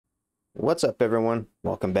What's up, everyone?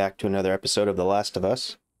 Welcome back to another episode of The Last of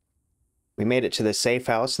Us. We made it to the safe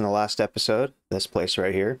house in the last episode. This place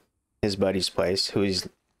right here. His buddy's place, who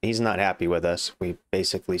he's not happy with us. We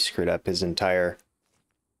basically screwed up his entire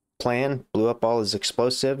plan, blew up all his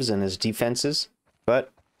explosives and his defenses,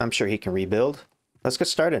 but I'm sure he can rebuild. Let's get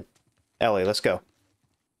started. Ellie, let's go.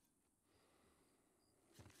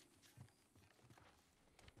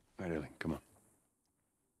 All right, Ellie, come on.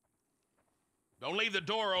 Don't leave the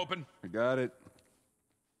door open. I got it.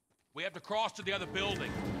 We have to cross to the other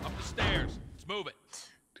building. Up the stairs. Let's move it.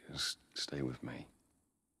 Just stay with me.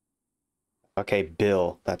 Okay,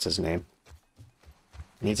 Bill, that's his name.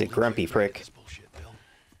 He's a grumpy prick. This bullshit, Bill.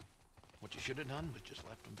 What you should have done was just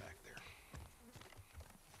left him back there.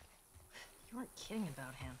 You weren't kidding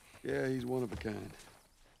about him. Yeah, he's one of a kind.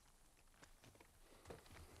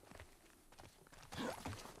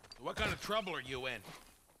 What kind of trouble are you in?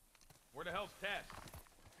 Where the hell's Tess?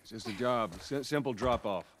 It's just a job. Simple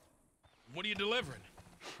drop-off. What are you delivering?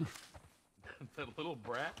 That little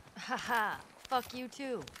brat? Haha, fuck you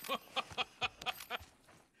too.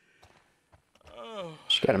 Oh.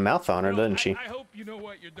 She got a mouth on her, doesn't she? I hope you know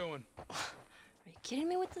what you're doing. Are you kidding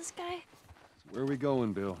me with this guy? So where are we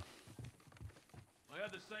going, Bill? I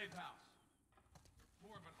had the safe house.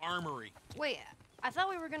 More of an armory. Wait, I thought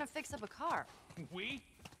we were gonna fix up a car. We?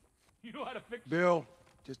 You know how to fix Bill,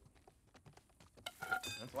 just...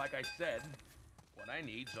 That's like I said. What I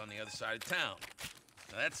need's on the other side of town.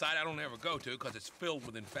 Now that side I don't ever go to because it's filled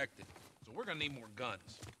with infected. So we're gonna need more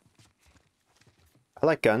guns. I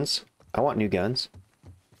like guns. I want new guns.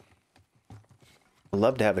 I'd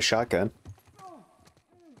love to have a shotgun.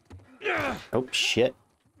 Oh, shit.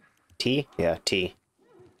 T? Yeah, T.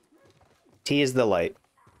 T is the light.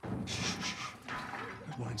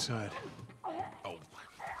 go inside. Oh,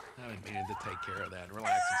 I've been meaning to take care of that.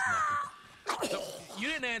 Relax, it's nothing. So, you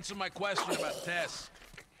didn't answer my question about Tess.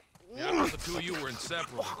 Yeah, I thought the two of you were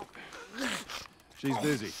inseparable. She's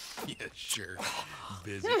busy. Yeah, sure.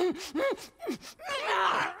 Busy.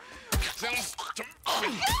 Sounds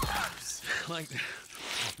like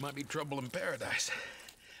might be trouble in paradise.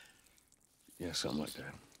 Yeah, something like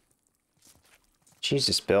that.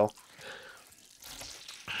 Jesus, Bill.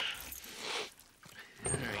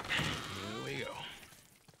 All right, here we go.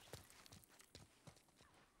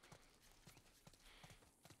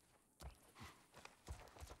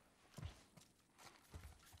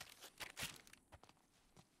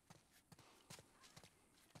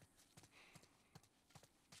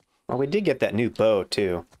 Well, we did get that new bow,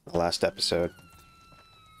 too, the last episode.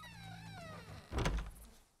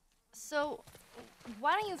 So,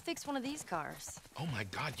 why don't you fix one of these cars? Oh my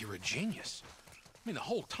God, you're a genius. I mean, the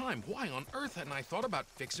whole time, why on earth hadn't I thought about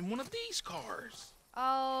fixing one of these cars?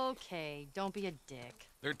 Okay, don't be a dick.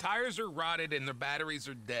 Their tires are rotted and their batteries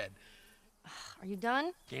are dead. Are you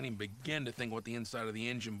done? Can't even begin to think what the inside of the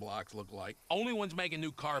engine blocks look like. Only ones making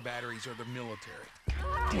new car batteries are the military.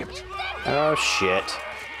 Damn it. Oh, shit.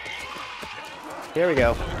 Here we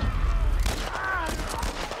go.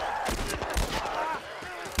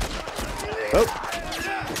 Oh.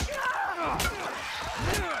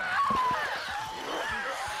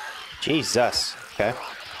 Jesus. Okay.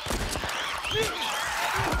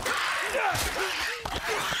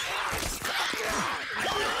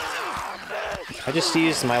 I just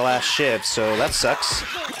used my last shiv, so that sucks.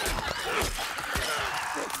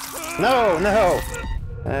 No, no!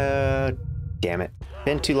 Damn it.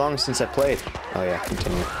 Been too long since I played. Oh yeah,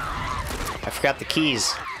 continue. I forgot the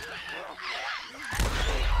keys.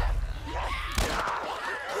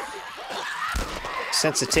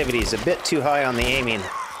 Sensitivity is a bit too high on the aiming.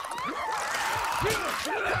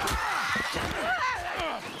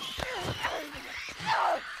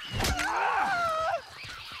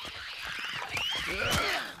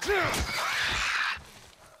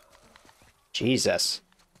 Jesus.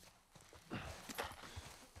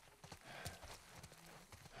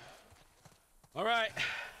 All right.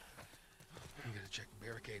 You gotta check the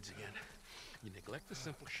barricades again. You neglect the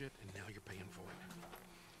simple shit, and now you're paying for it.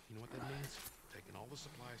 You know what that means? Taking all the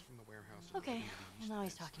supplies from the warehouse. and Okay, putting them to well use. now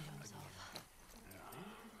he's talking to himself.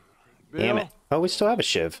 Bill? Damn it. Oh, we still have a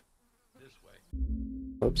shiv. This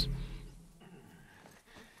way. Oops.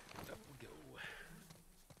 Up we go.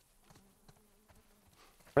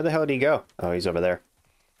 Where the hell did he go? Oh, he's over there.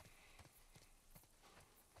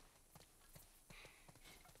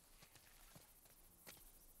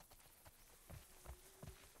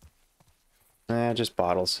 Just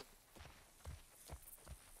bottles.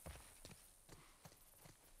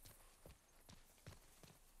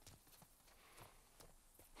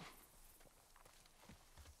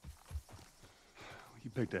 You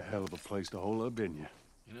picked a hell of a place to hole up, didn't you?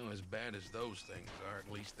 You know, as bad as those things are,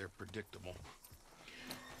 at least they're predictable.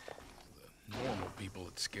 The normal people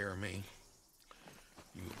that scare me.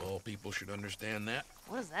 You of all people should understand that.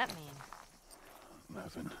 What does that mean?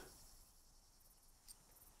 Nothing.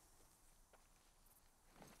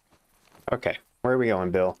 Okay, where are we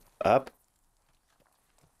going, Bill? Up?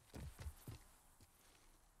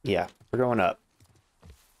 Yeah, we're going up.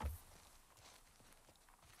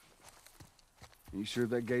 You sure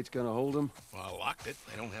that gate's gonna hold them? Well, I locked it.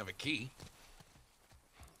 They don't have a key.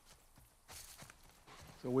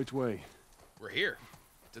 So which way? We're here.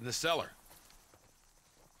 It's in the cellar.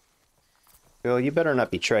 Bill, you better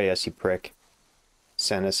not betray us, you prick.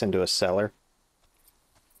 Send us into a cellar.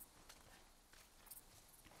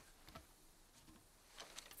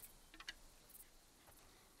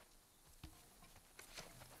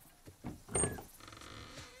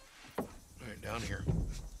 Right down here.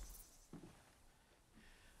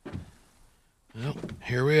 Well,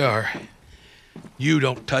 here we are. You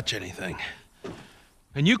don't touch anything.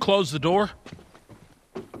 And you close the door.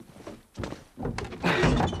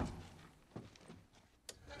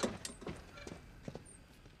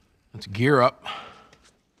 Let's gear up.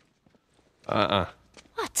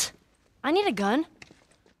 What? I need a gun.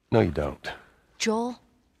 No, you don't. Joel,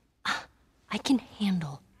 I can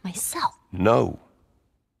handle myself. No.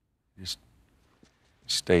 Just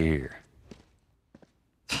stay here.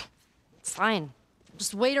 Fine.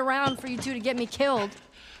 Just wait around for you two to get me killed.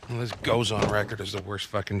 Well, this goes on record as the worst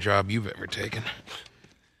fucking job you've ever taken.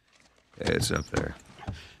 Yeah, it's up there.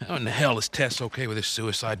 How in the hell is Tess okay with this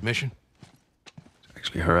suicide mission? It's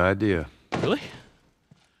actually her idea. Really?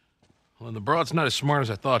 Well, then the broad's not as smart as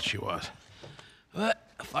I thought she was. But,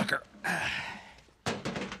 fuck her.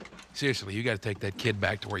 Seriously, you gotta take that kid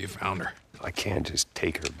back to where you found her. I can't just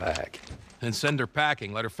take her back. Then send her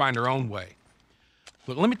packing, let her find her own way.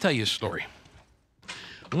 Look, let me tell you a story.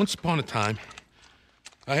 Once upon a time,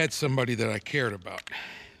 I had somebody that I cared about.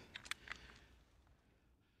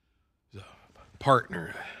 A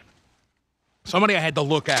partner. Somebody I had to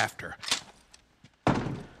look after.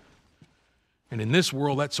 And in this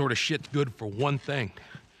world, that sort of shit's good for one thing.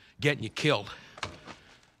 Getting you killed.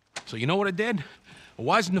 So you know what I did? I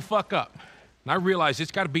wisened the fuck up. And I realized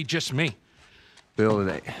it's gotta be just me. Bill,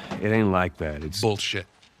 it ain't like that. It's Bullshit.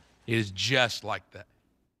 It is just like that.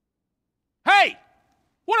 Hey!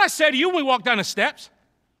 What'd I say to you when we walked down the steps?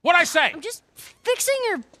 What'd I say? I'm just fixing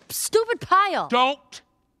your stupid pile. Don't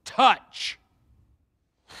touch.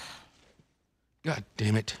 God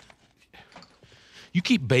damn it. You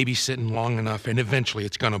keep babysitting long enough and eventually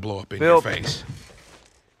it's gonna blow up in Bill, your face.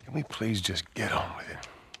 Can we please just get on with it?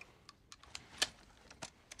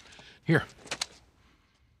 Here.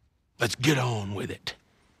 Let's get on with it.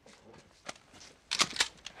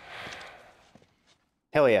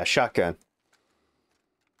 Hell yeah, shotgun.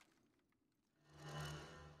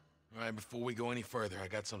 All right, before we go any further, I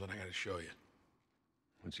got something I gotta show you.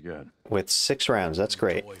 What you got? With 6 rounds, that's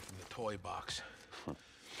great. Toy from the toy box.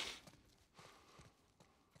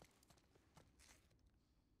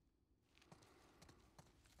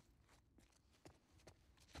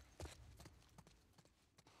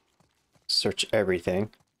 Search everything.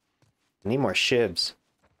 I need more shivs.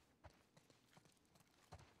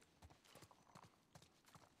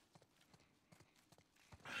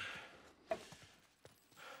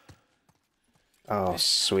 Oh,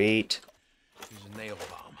 sweet. Use a nail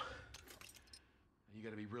bomb. You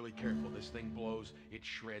gotta be really careful. This thing blows, it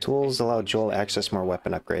shreds. Tools allow Joel to access more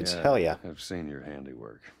weapon upgrades. Hell yeah. I've seen your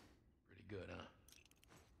handiwork. Pretty good, huh?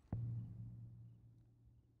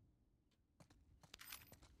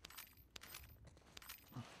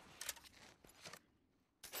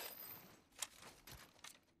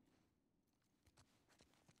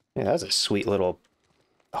 Yeah, that's a sweet little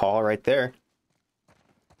haul right there.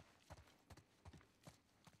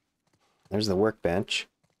 There's the workbench.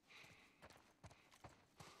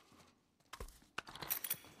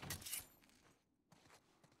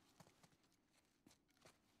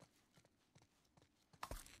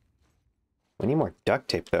 We need more duct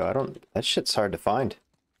tape though. That shit's hard to find.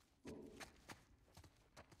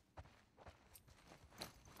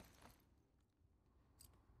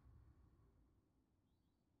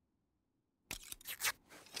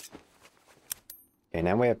 Okay,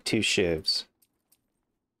 now we have 2 shivs.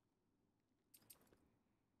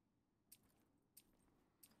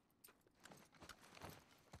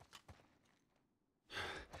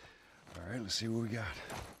 All right, let's see what we got.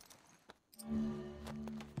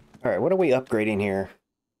 Alright, what are we upgrading here?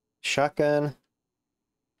 Shotgun.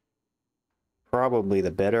 Probably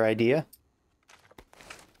the better idea.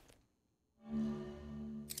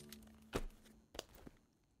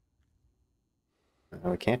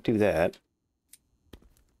 We can't do that.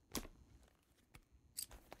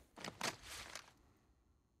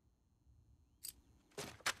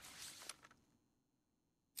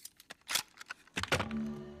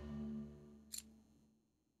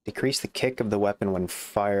 Decrease the kick of the weapon when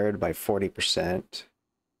fired by 40%.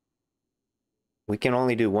 We can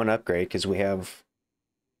only do one upgrade because we have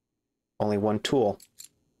only one tool.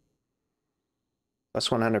 Plus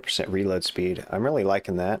 100% reload speed. I'm really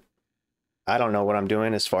liking that. I don't know what I'm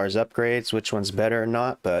doing as far as upgrades, which one's better or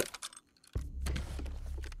not, but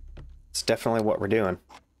it's definitely what we're doing.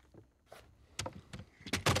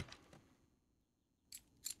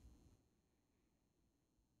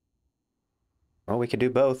 Well, we could do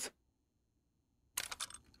both.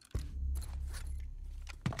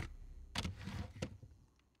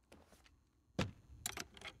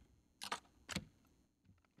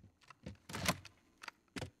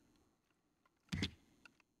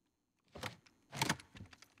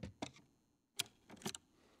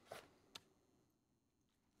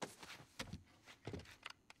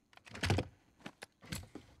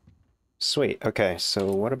 Sweet. Okay, so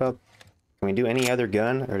what about... Can we do any other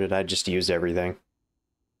gun, or did I just use everything?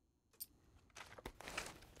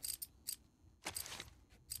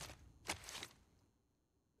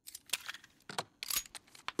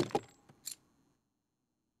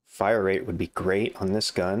 Fire rate would be great on this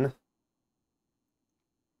gun.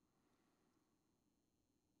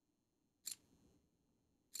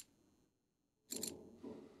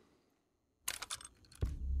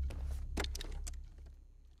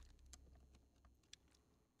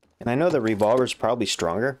 And I know the revolver's probably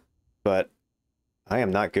stronger, but I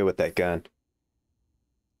am not good with that gun.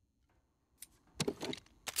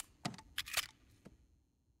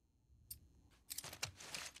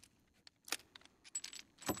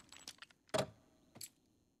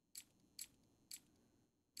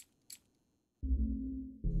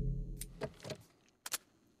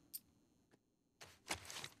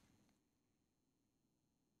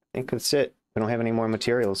 I think that's it. We don't have any more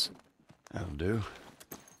materials. That'll do.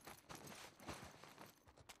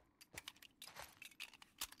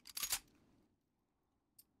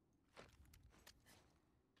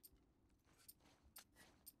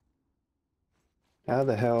 How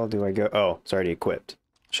the hell do I go? Oh, it's already equipped.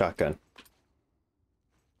 Shotgun.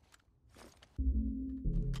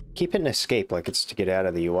 Keep hitting escape like it's to get out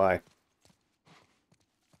of the UI.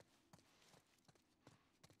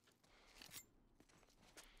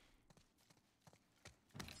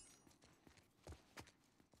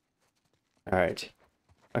 Alright.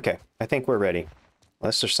 Okay, I think we're ready.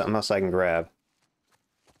 Unless there's something else I can grab.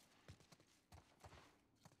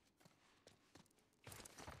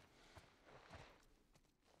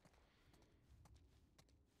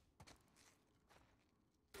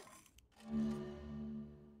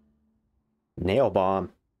 Nail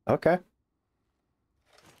bomb. Okay.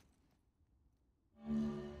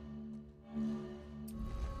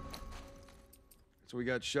 So we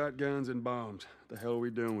got shotguns and bombs. What the hell are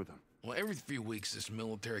we doing with them? Well, every few weeks this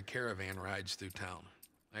military caravan rides through town.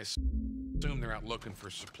 I assume they're out looking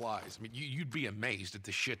for supplies. I mean, you'd be amazed at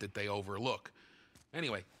the shit that they overlook.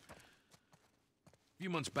 Anyway, a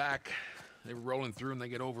few months back, they were rolling through and they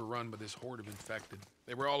get overrun by this horde of infected.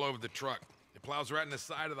 They were all over the truck. It plows right in the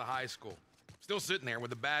side of the high school. Still sitting there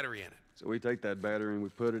with a battery in it. So we take that battery and we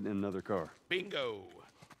put it in another car. Bingo!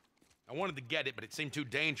 I wanted to get it, but it seemed too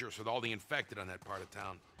dangerous with all the infected on that part of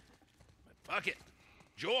town. But fuck it.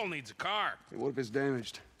 Joel needs a car. Hey, what if it's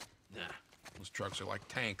damaged? Nah, those trucks are like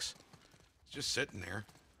tanks. It's just sitting there.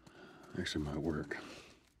 Actually might work.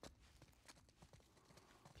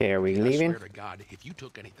 Okay, are we I leaving? swear to God, if you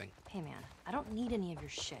took anything... Hey, man, I don't need any of your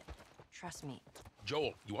shit. Trust me.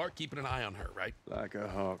 Joel, you are keeping an eye on her, right? Like a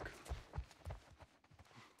hawk.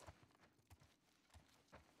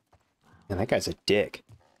 Man, that guy's a dick.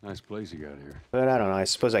 Nice place you got here. But I don't know, I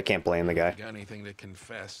suppose I can't blame the guy. If you got anything to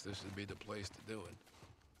confess, this would be the place to do it.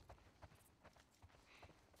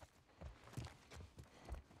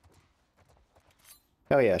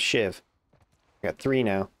 Oh yeah, Shiv. Got 3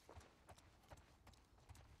 now.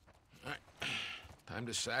 All right, time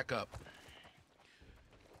to sack up.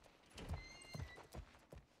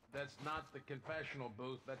 That's not the confessional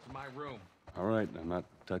booth, that's my room. All right, I'm not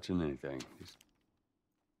touching anything.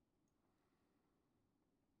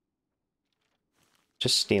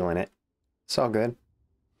 Just stealing it. It's all good.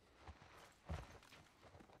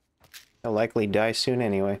 I'll likely die soon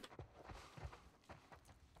anyway.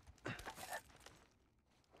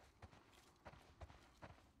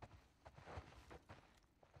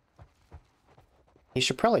 He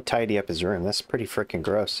should probably tidy up his room. That's pretty freaking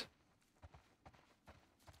gross.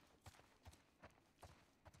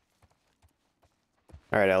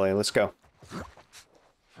 All right, Ellie, let's go.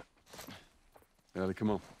 Ellie, come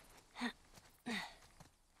on.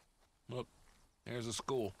 Look, there's a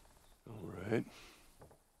school. All right.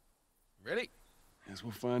 Ready? Guess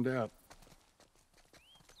we'll find out.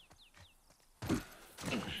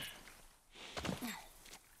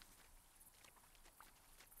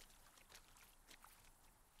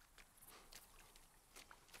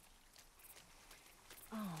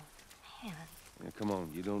 Man, Yeah, come on.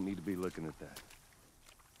 You don't need to be looking at that.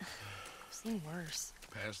 I've seen worse.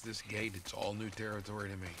 Past this gate, it's all new territory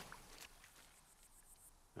to me.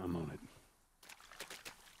 I'm on it.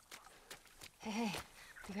 Hey,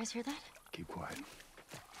 you guys hear that? Keep quiet.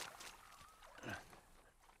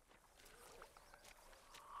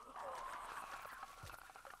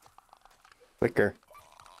 Quicker.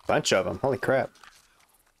 Bunch of them. Holy crap.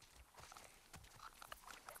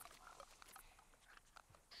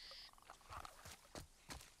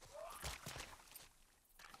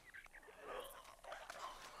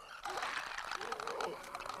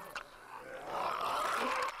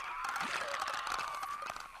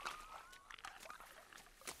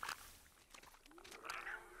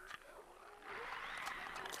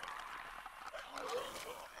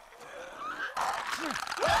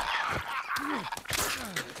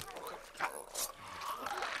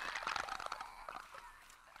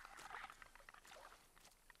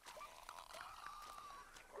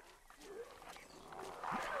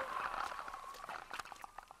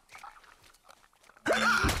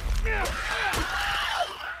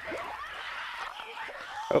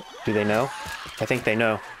 Oh, do they know? I think they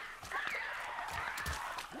know.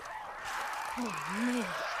 Oh, man.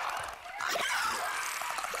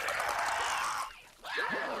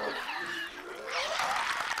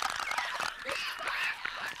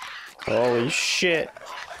 Holy shit.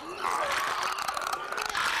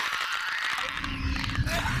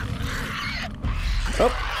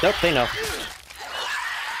 Oh, nope, they know.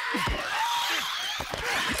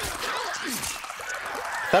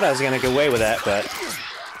 Thought I was gonna get away with that, but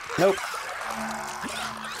nope.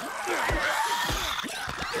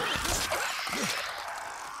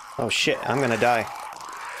 Oh shit, I'm gonna die.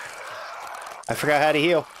 I forgot how to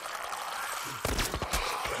heal.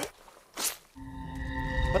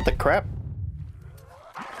 What the crap?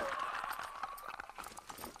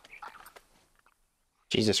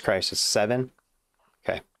 Jesus Christ, it's 7?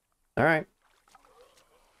 Okay. Alright.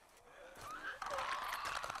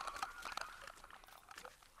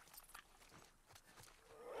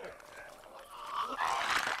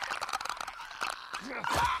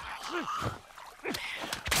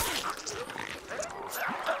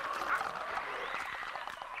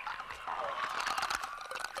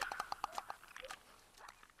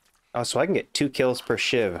 Oh, so I can get 2 kills per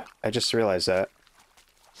shiv. I just realized that.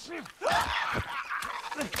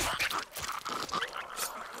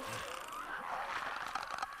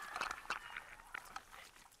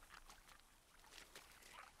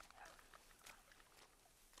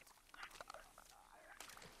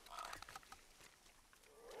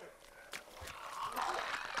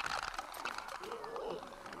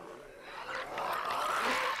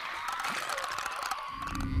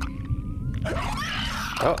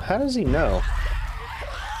 Oh, how does he know?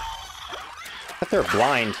 I thought they're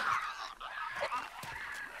blind.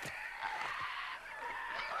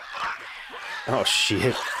 Oh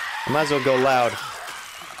shit. I might as well go loud.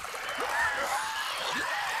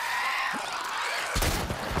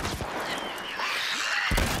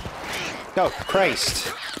 Oh,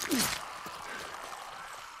 Christ.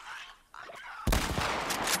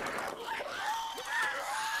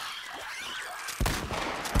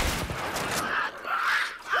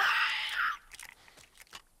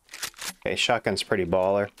 Okay, shotgun's pretty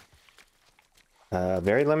baller.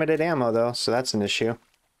 Very limited ammo though, so that's an issue.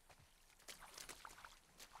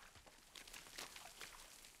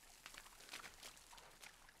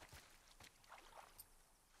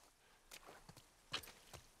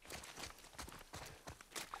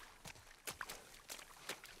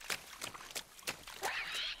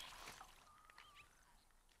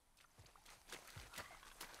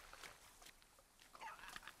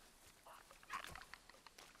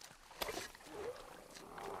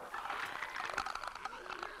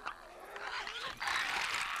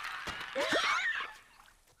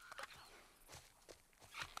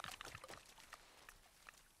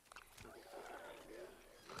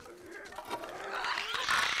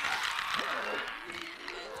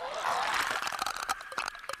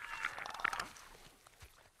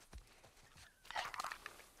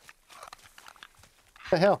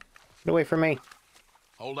 What the hell? Get away from me.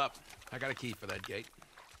 Hold up. I got a key for that gate.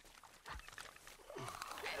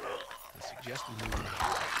 I suggest we move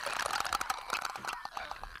around.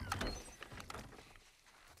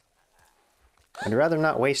 I'd rather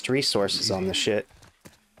not waste resources on this shit.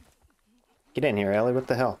 Get in here, Ellie. What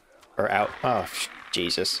the hell? Or out. Oh,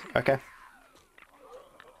 Jesus. Okay.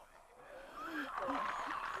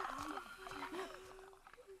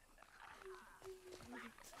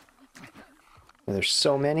 There's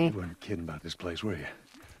so many. You weren't kidding about this place, were you?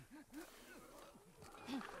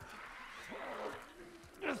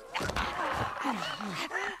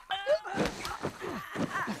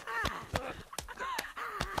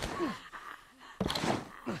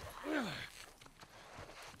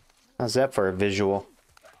 How's that for a visual?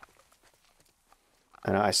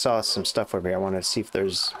 And I saw some stuff over here. I wanted to see if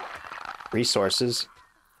there's resources.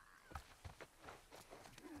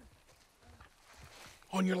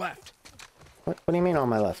 On your left. What do you mean on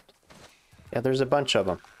my left? Yeah, there's a bunch of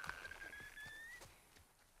them.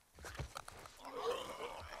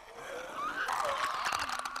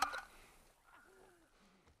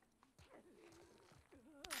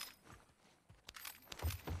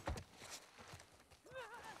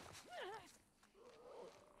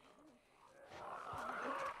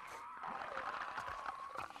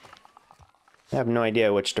 I have no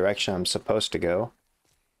idea which direction I'm supposed to go.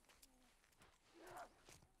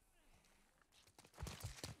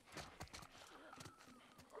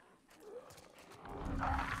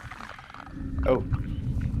 Oh.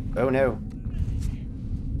 Oh no.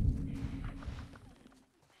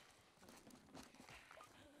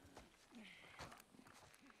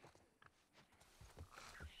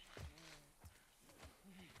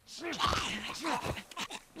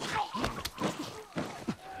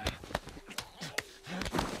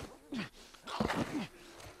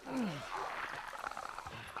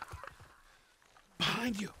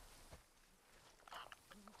 Behind you.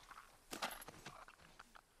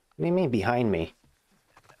 What do you mean behind me?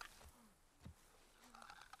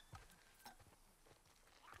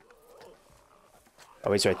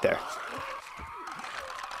 Oh, he's right there.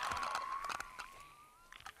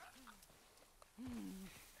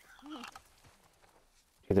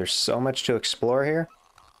 Dude, there's so much to explore here.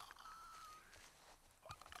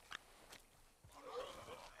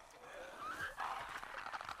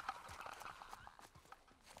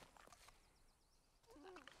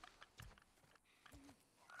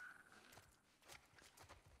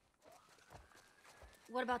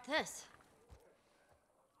 What about this?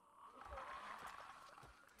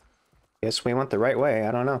 Guess we went the right way.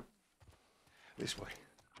 I don't know. This way.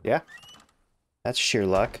 Yeah? That's sheer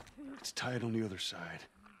luck. It's tied on the other side.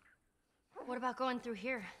 What about going through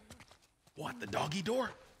here? What, the doggy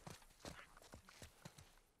door?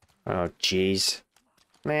 Oh, jeez.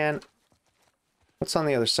 Man. What's on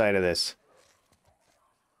the other side of this?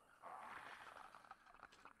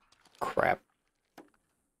 Crap.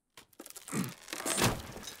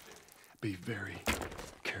 Be very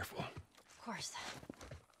careful. Of course.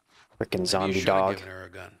 Frickin' Maybe you zombie should've dog. given her a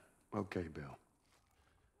gun. Okay, Bill.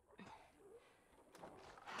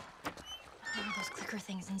 One of those clicker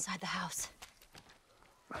things inside the house.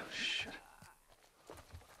 Oh, shit.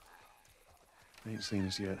 They ain't seen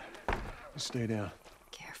us yet. Just stay down.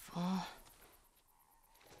 Careful.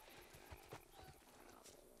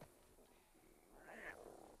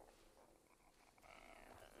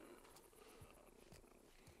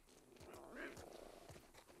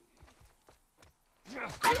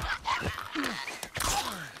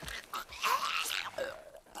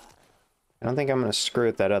 I don't think I'm gonna screw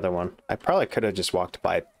with that other one. I probably could have just walked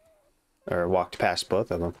by, or walked past both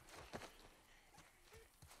of them.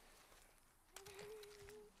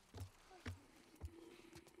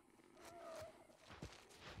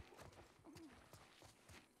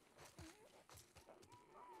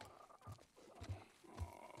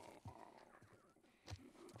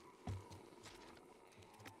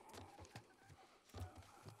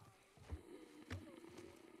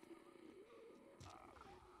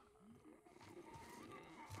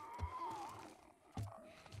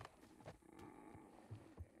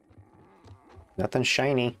 Nothing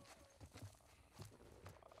shiny.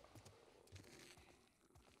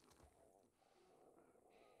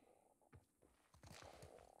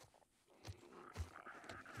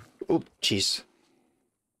 Oop, jeez.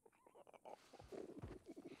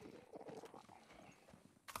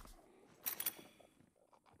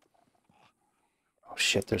 Oh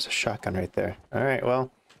shit, there's a shotgun right there. Alright, well.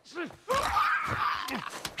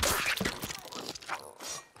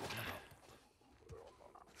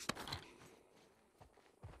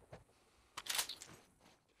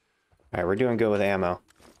 Alright, we're doing good with ammo.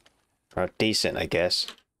 Or decent, I guess.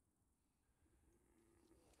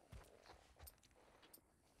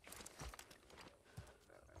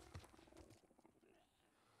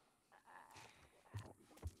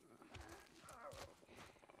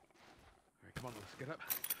 Come on, let's get up.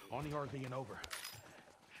 On the RV and over.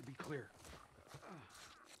 Should be clear.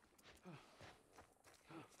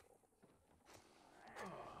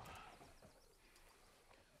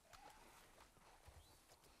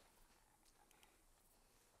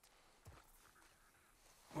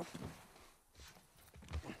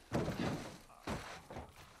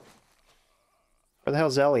 Where the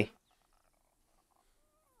hell's Ellie?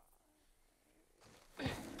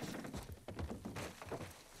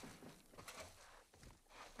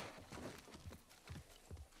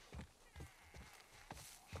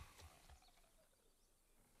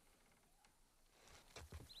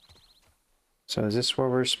 So is this where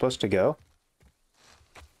we're supposed to go?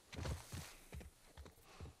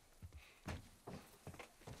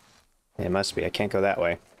 It must be. I can't go that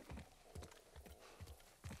way.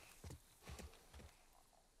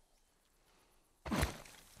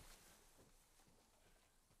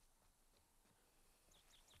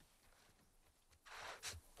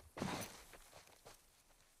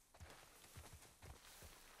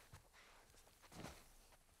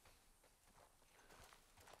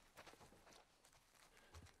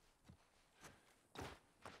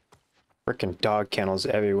 Frickin' dog kennels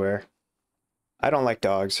everywhere. I don't like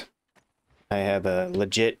dogs. I have a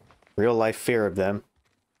legit, real-life fear of them.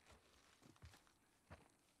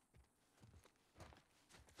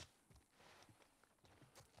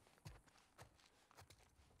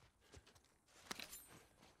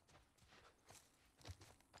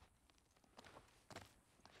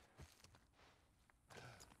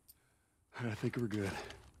 I think we're good.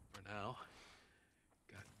 For now.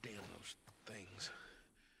 God damn those things.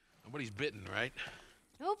 Nobody's bitten, right?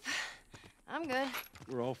 Nope. I'm good.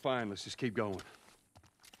 We're all fine. Let's just keep going.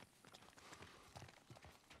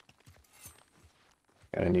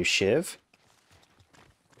 Got a new shiv.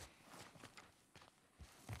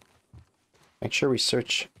 Make sure we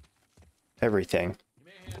search everything. Give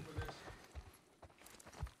me a hand with this.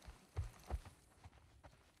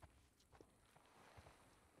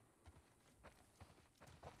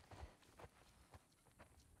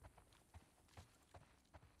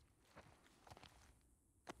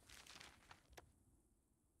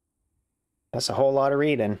 That's a whole lot of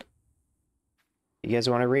reading. You guys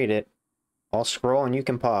want to read it? I'll scroll and you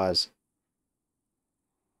can pause.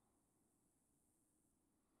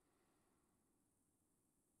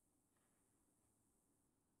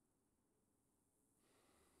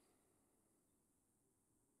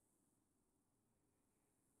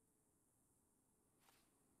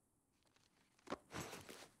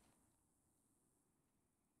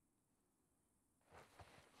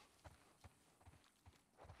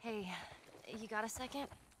 Hey, you got a second?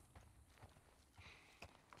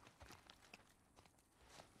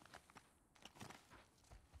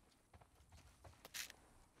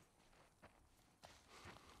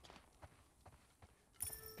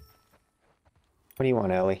 What do you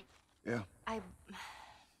want, Ellie? Yeah. I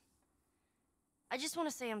just want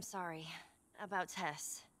to say I'm sorry about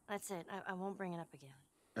Tess. That's it. I won't bring it up again.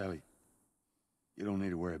 Ellie, you don't need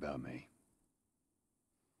to worry about me.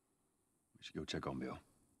 We should go check on Bill.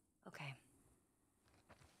 Okay.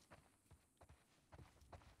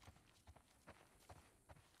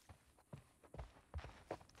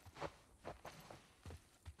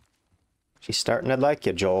 She's starting to like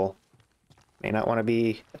you, Joel. May not want to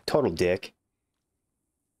be a total dick.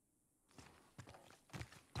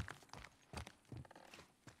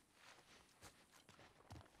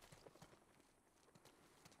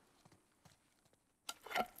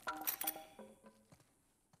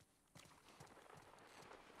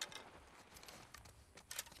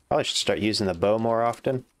 Probably should start using the bow more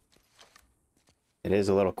often. It is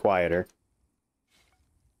a little quieter.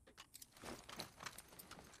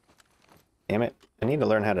 Damn it. I need to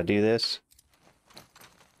learn how to do this.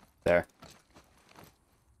 There.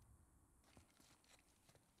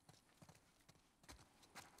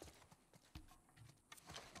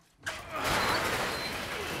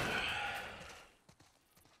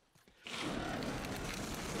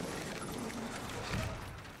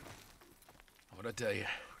 What'd I tell you?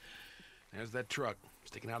 There's that truck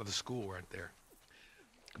sticking out of the school right there.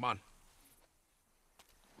 Come on.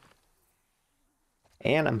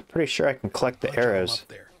 And I'm pretty sure I can collect the Bunch of 'em arrows. up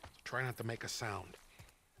there. Try not to make a sound.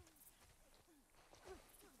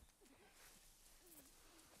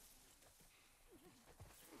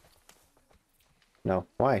 No.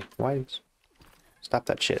 Why? Why? Stop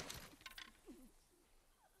that shit.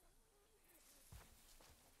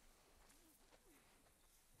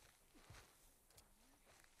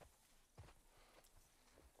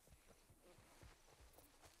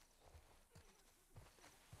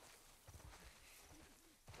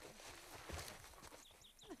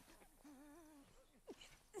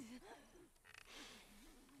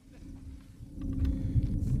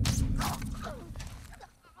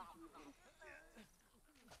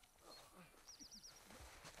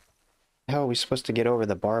 How are we supposed to get over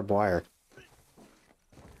the barbed wire?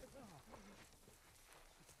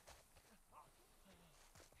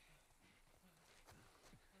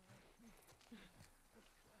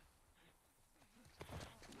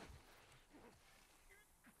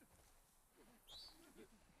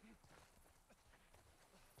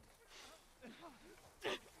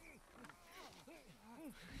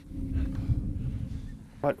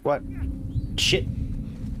 What? Shit.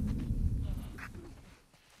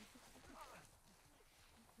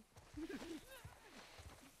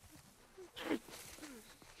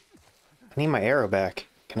 I need my arrow back.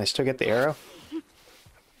 Can I still get the arrow?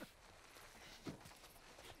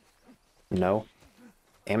 No.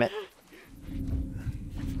 Damn it.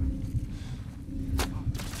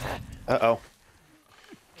 Uh-oh.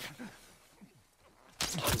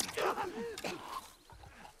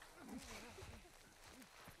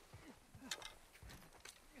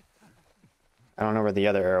 I don't know where the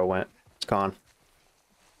other arrow went. It's gone.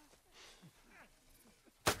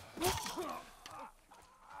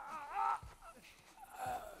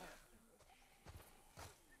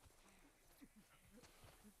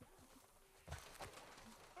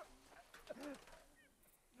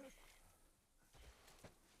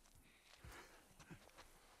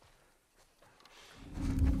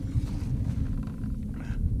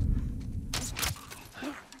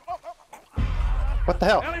 What the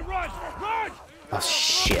hell? Ellie, run! Run! Oh,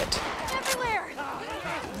 shit. Everywhere!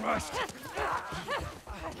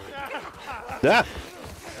 Ah!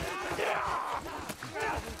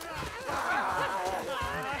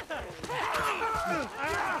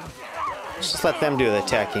 Just let them do the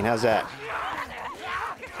attacking. How's that?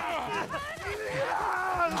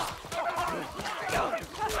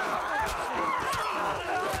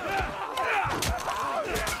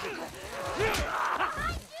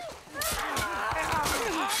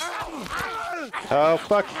 Oh,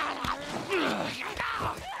 fuck.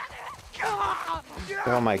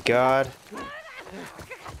 Oh my god.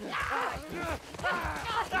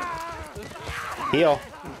 Heal.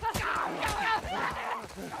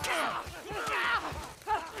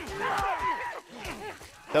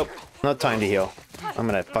 Nope, no time to heal. I'm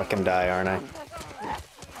gonna fucking die, aren't I?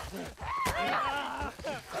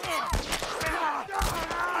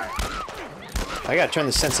 I gotta turn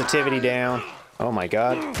the sensitivity down. Oh my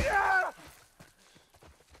god.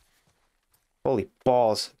 Holy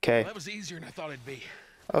balls. Okay. That was easier than I thought it'd be.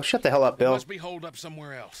 Oh, shut the hell up, Bill. Must be holed up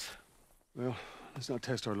somewhere else. Well, let's not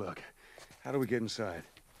test our luck. How do we get inside?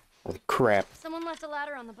 Holy crap. Someone left a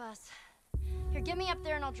ladder on the bus. Here, get me up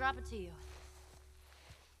there and I'll drop it to you.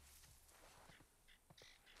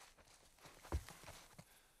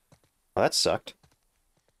 Well, that sucked.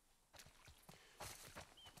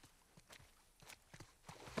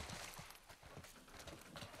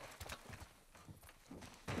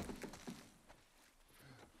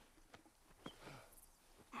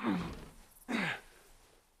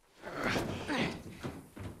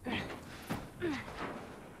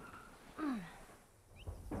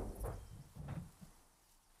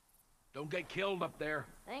 Don't get killed up there.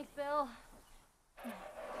 Thanks, Bill.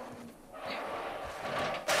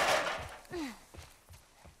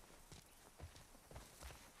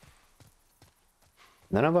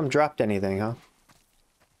 None of them dropped anything, huh?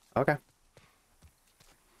 Okay.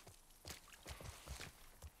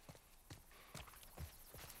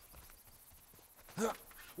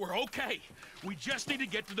 We're okay. We just need to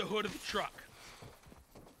get to the hood of the truck.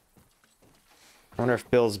 I wonder if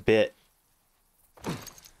Bill's bit.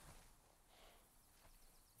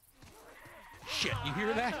 Shit, you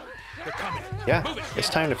hear that? They're coming. Yeah, Move it. it's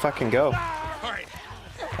time to fucking go. All right.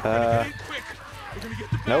 Quick. We're gonna get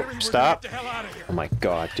the Nope, battery. stop. We're gonna get the hell out of here. Oh my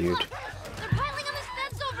god, dude. They're piling on this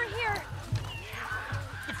fence over here.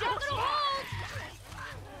 The Not door's gonna locked.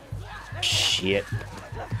 hold. Shit. We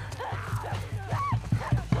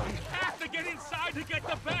have to get inside to get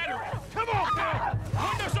the battery. Come on, Bill.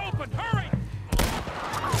 Window's open. Hurry.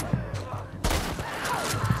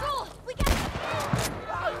 Joel, we got.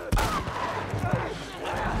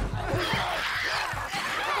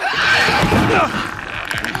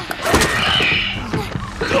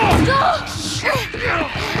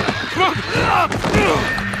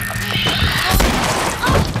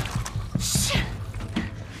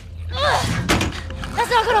 That's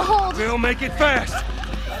not gonna hold. Bill, make it fast.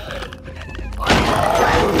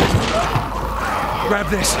 Grab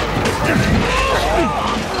this.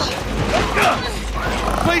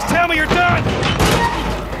 Please tell me you're done.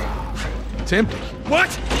 It's empty. What?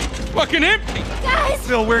 Fucking empty. Guys!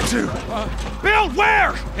 Bill, where to? Bill,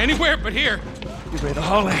 where? Anywhere but here. You better the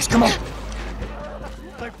hallways. Come on.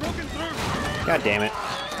 They've broken through. God damn it.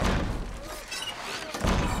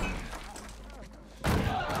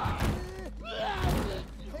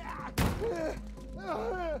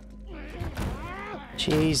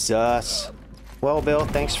 Jesus. Well, Bill,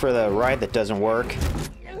 thanks for the ride that doesn't work.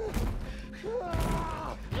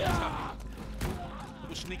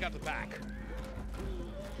 We'll sneak out the back.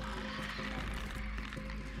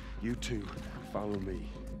 You two, follow me.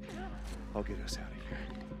 I'll get us out of here.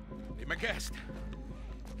 Be my guest.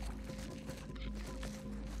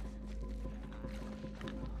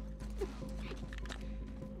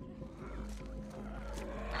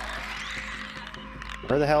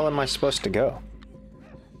 Where the hell am I supposed to go?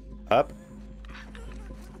 Up?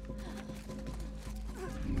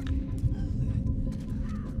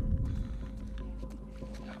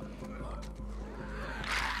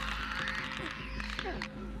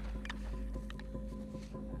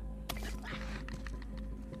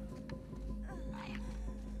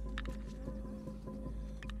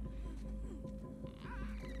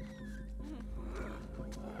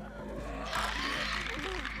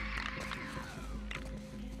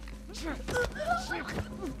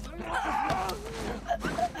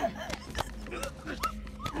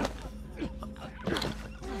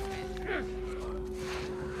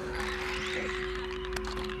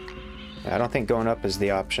 I don't think going up is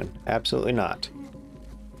the option. Absolutely not.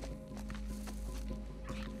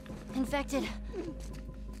 Infected.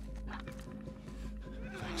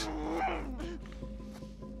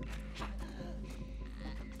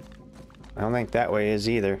 I don't think that way is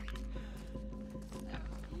either.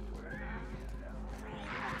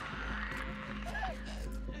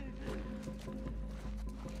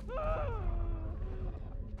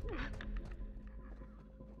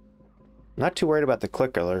 Not too worried about the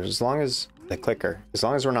clicker. As long as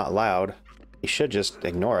we're not loud, he should just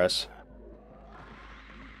ignore us.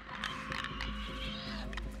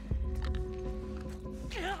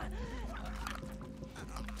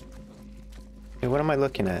 Hey, what am I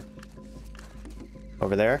looking at?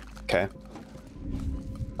 Over there? Okay.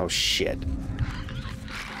 Oh shit.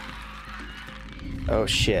 Oh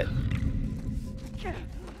shit.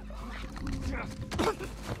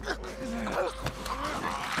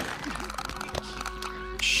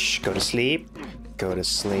 Shh, go to sleep. Go to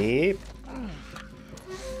sleep.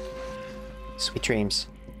 Sweet dreams.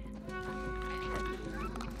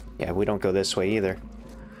 Yeah, we don't go this way either.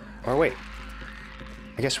 Or wait.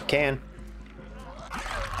 I guess we can.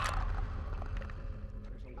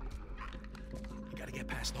 You gotta get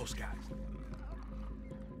past those guys.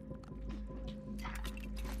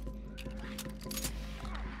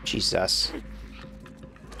 Jesus.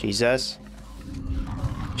 Jesus.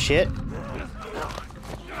 Shit.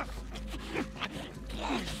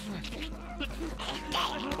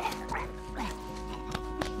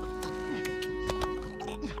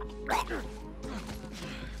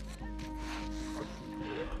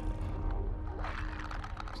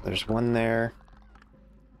 So there's one there.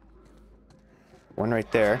 One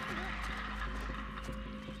right there.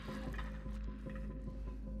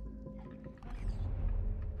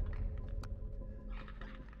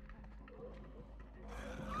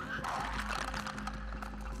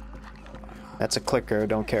 That's a clicker,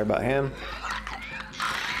 don't care about him.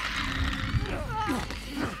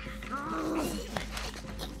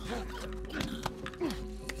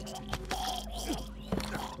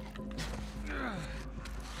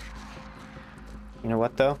 You know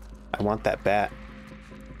what though? I want that bat.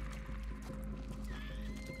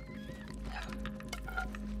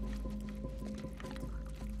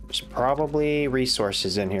 There's probably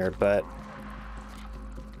resources in here, but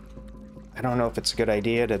I don't know if it's a good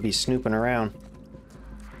idea to be snooping around.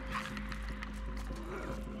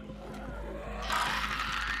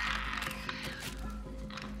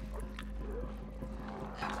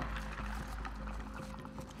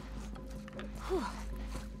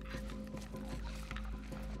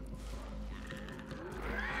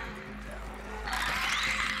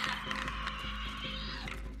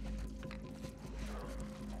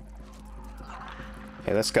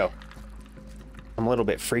 Okay, let's go. I'm a little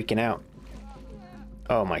bit freaking out.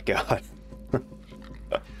 Oh my god.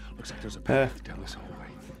 Looks like there's a path down this hallway.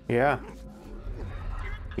 Yeah.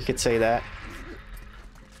 You could say that.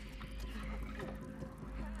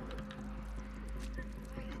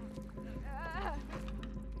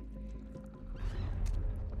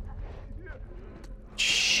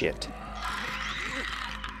 Shit.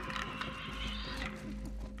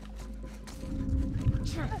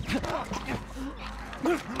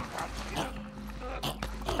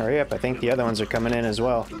 Hurry up, I think the other ones are coming in as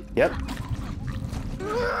well. Yep.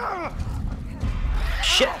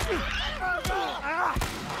 Shit!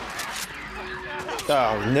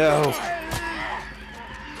 Oh no!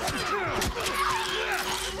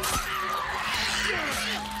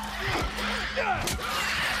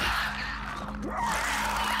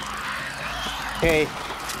 Okay,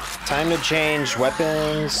 time to change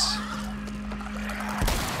weapons.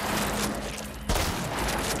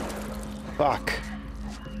 Fuck.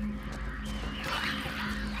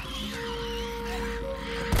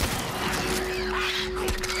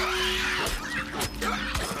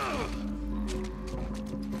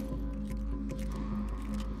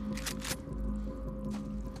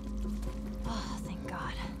 Oh, thank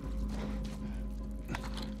God.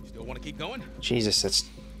 Still want to keep going? Jesus, that's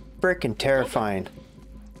freaking terrifying.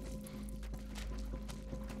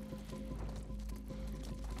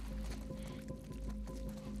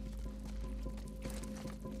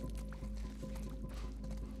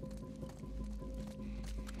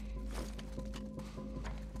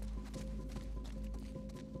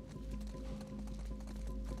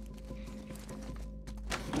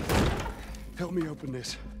 Help me open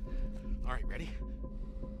this. All right, ready?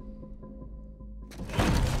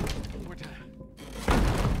 One more time.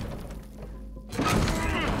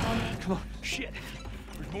 Come on, shit.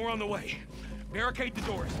 There's more on the way. Barricade the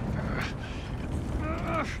doors.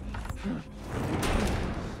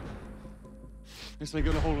 This ain't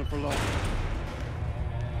gonna hold him for long.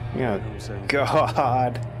 Oh,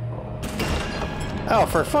 God. Oh,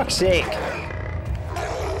 for fuck's sake.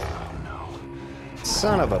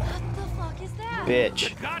 Son of a What the fuck is that?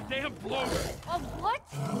 bitch. Goddamn bloater! What?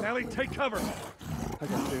 Ellie, take cover. I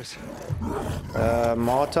got this.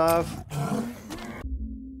 Molotov?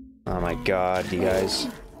 Oh my God, you guys.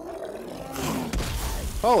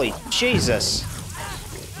 Holy Jesus.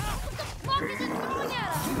 What the fuck is it throwing at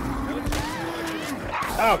us?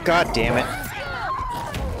 Oh, God damn it.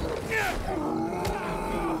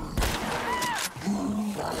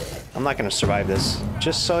 I'm not gonna survive this.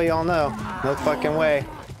 Just so y'all know. No fucking way.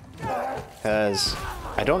 Because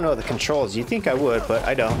I don't know the controls. You think I would, but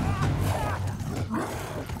I don't.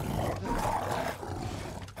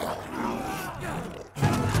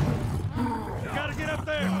 You gotta get up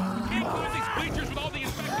there! Can't go in these bleachers with all the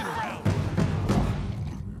infected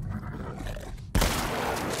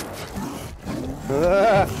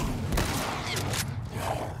around!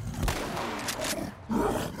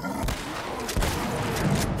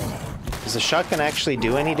 Does the shotgun actually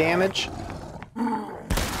do any damage?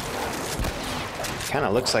 Kind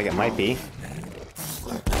of looks like it might be.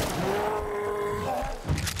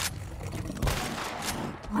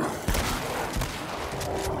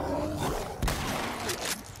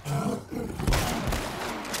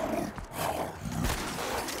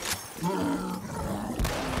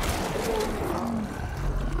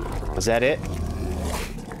 Was that it?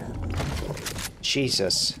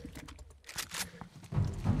 Jesus.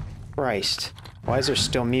 Christ. Why is there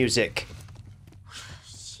still music?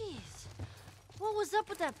 Jeez. What was up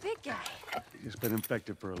with that big guy? He's been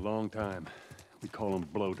infected for a long time. We call them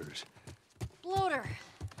bloaters. Bloater.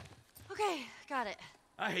 Okay, got it.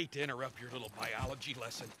 I hate to interrupt your little biology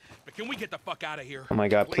lesson, but can we get the fuck out of here? Oh my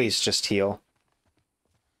God, please just heal.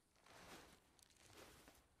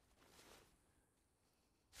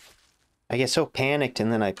 I get so panicked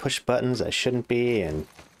and then I push buttons I shouldn't be, and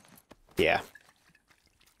yeah.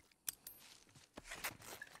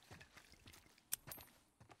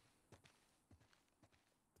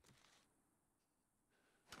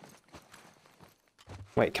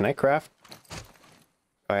 Wait, can I craft?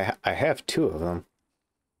 I have 2 of them.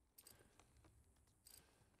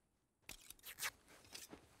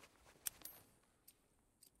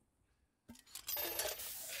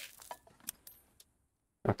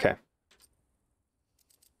 Okay.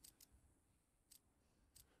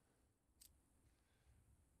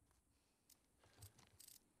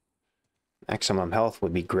 Maximum health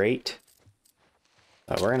would be great.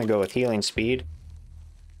 We're gonna go with healing speed.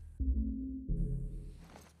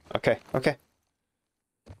 Okay, okay.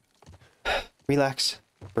 Relax.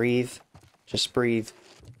 Breathe. Just breathe.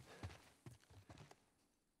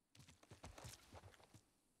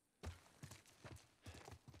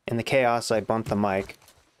 In the chaos, I bumped the mic.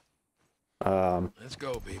 Let's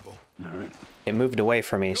go, people. All right. It moved away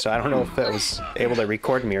from me, so I don't know if it was able to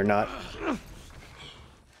record me or not. All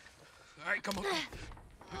right, come on.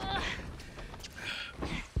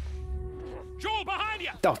 Joel, behind you!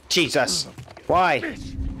 Oh, Jesus. Why?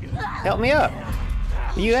 Help me up.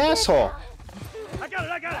 You asshole. I got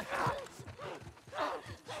it, I got it!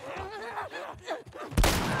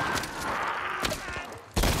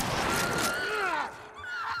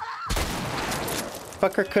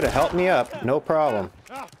 Fucker could have helped me up. No problem.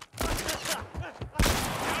 Last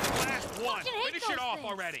one. Finish it off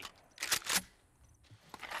already.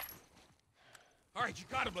 All right, you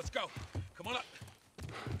got him. Let's go. Come on up.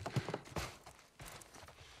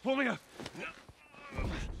 Pull me up.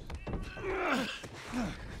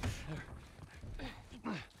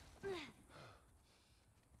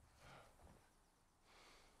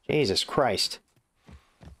 Jesus Christ.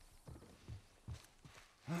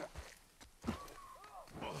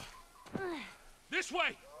 This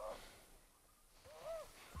way!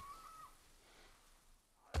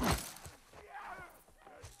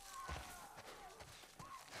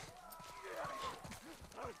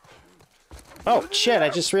 Oh, shit, I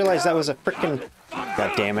just realized that was a frickin'...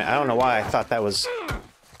 God damn it, I don't know why I thought that was...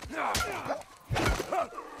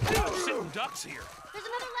 Sitting ducks here. There's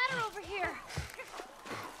another ladder over here.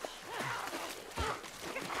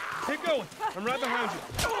 Keep going. I'm right behind you.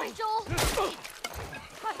 Sorry, Joel.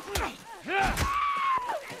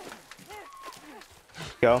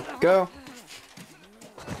 Go, go.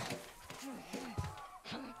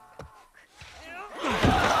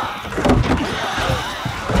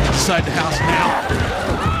 Inside the house now.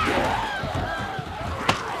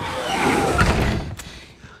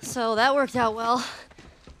 So that worked out well.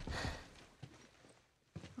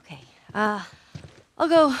 Okay, I'll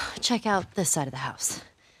go check out this side of the house.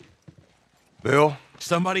 Bill?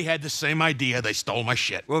 Somebody had the same idea. They stole my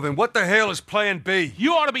shit. Well, then what the hell is plan B?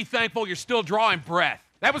 You ought to be thankful you're still drawing breath.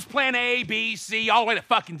 That was plan A, B, C, all the way to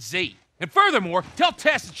fucking Z. And furthermore, tell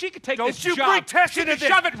Tess that she could take this job. Don't you bring Tess into this!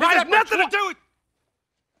 Shove it right up her nothing to do with...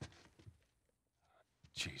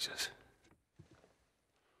 Jesus.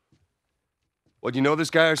 What, you know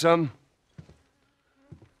this guy or something?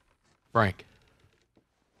 Frank.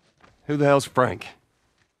 Who the hell's Frank?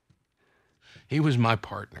 He was my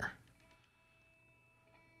partner.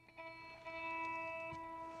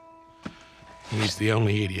 He's the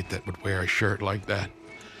only idiot that would wear a shirt like that.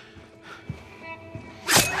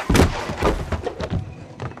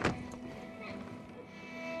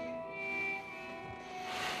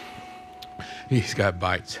 He's got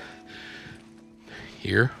bites.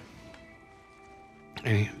 Here.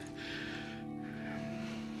 And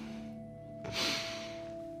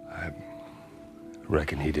I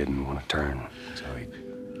reckon he didn't want to turn, so he...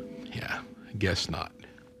 yeah, I guess not.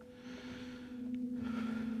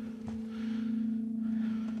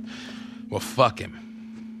 Well, fuck him.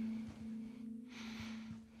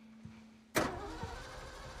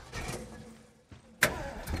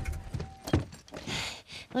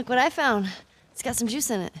 Look what I found. It's got some juice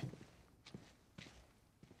in it.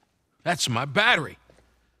 That's my battery.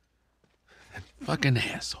 That fucking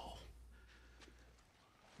asshole.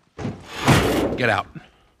 Get out.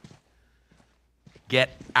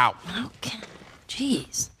 Get out. Okay.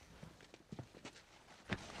 Jeez.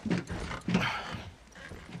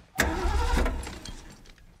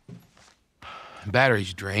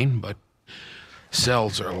 Battery's drained, but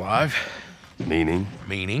cells are alive. Meaning?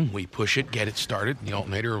 Meaning, we push it, get it started, and the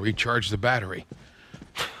alternator will recharge the battery.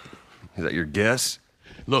 Is that your guess?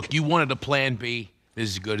 Look, you wanted a plan B. This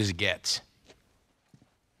is as good as it gets.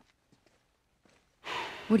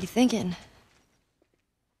 What are you thinking?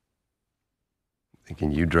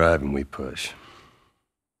 Thinking you drive and we push.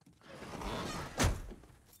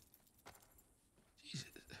 Jesus.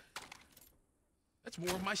 That's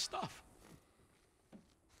more of my stuff.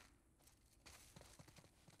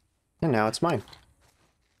 And now it's mine.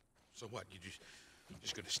 So what, you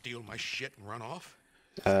just gonna steal my shit and run off?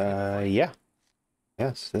 Yeah.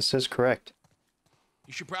 Yes, this is correct.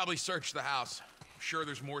 You should probably search the house. I'm sure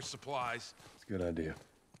there's more supplies. It's a good idea.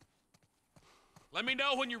 Let me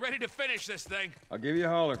know when you're ready to finish this thing. I'll give you a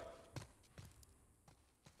holler.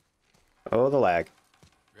 Oh, the lag.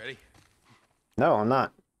 Ready? No, I'm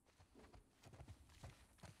not.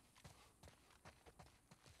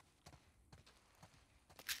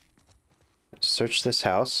 Search this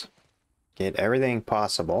house. Get everything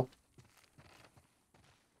possible.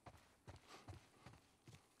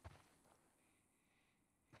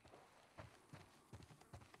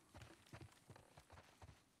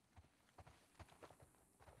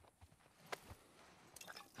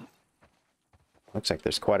 Looks like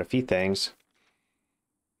there's quite a few things.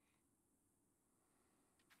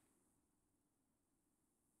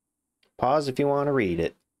 Pause if you want to read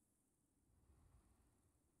it.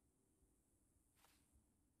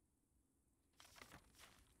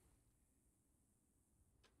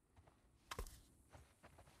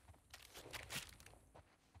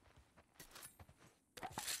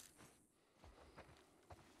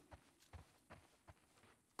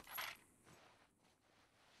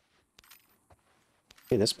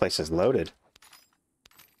 Hey, this place is loaded.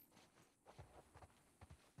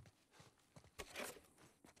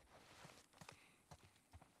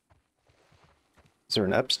 Is there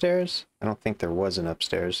an upstairs? I don't think there was an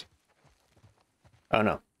upstairs. Oh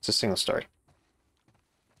no, it's a single story.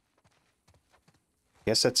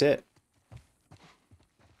 Guess that's it.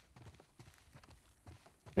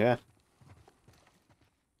 Yeah.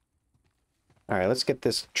 Alright, let's get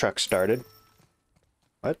this truck started.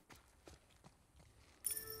 What?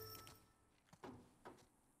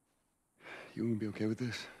 You gonna be okay with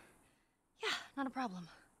this? Yeah, not a problem.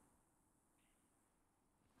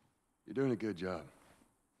 You're doing a good job.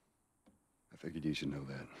 I figured you should know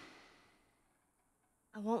that.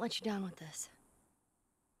 I won't let you down with this.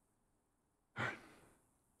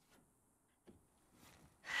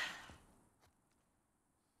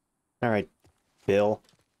 Alright, Bill.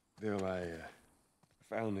 Bill, I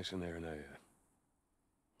found this in there, and I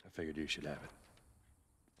figured you should have it.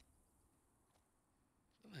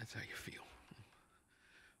 That's how you feel.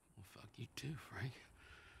 Well, fuck you too, Frank.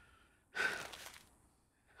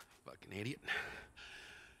 Fucking idiot.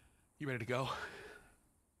 You ready to go?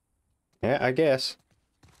 Yeah, I guess.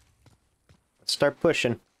 Let's start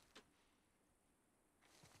pushing.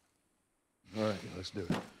 All right, let's do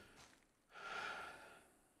it.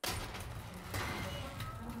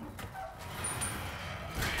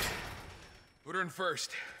 Put her in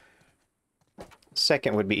first.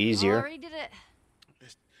 Second would be easier. Already did it.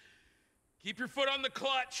 Just keep your foot on the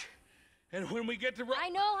clutch. And when we get to I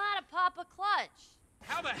know how to pop a clutch.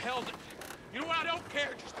 How the hell did... You know what? I don't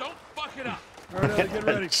care. Just don't fuck it up. All right, Ellie, get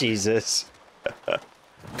ready. Jesus.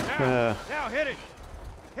 Now, hit it!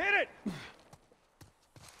 Hit it!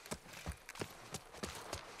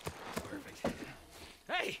 Perfect.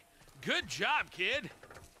 Hey, good job, kid.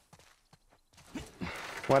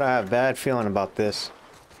 What I have a bad feeling about this.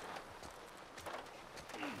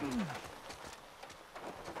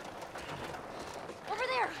 Over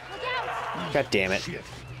there. Look out. God damn it.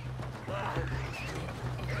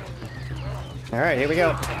 Alright, here we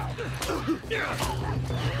go.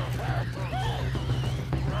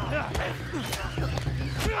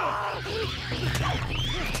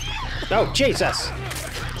 Oh, Jesus!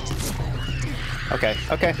 Okay,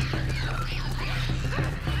 okay.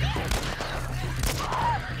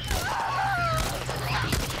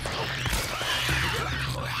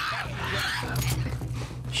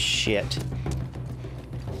 Shit.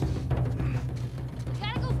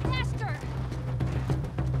 Gotta go faster.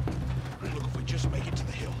 Look, if we just make it to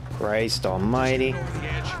the hill. Christ almighty. Over the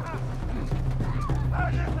edge. Guys,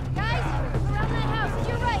 around that house,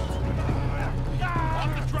 to your right.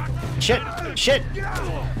 Off the truck. Shit! Shit!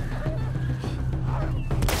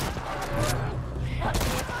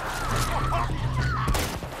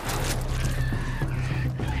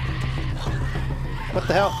 What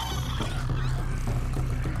the hell?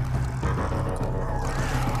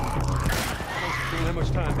 Don't have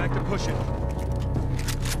much time. Back to pushing.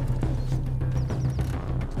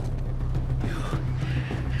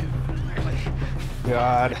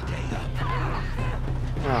 God.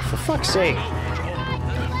 Oh, for fuck's sake.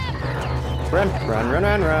 Run, run, run,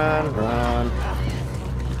 run, run, run.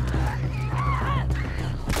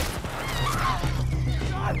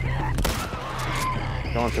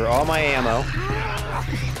 Going through all my ammo.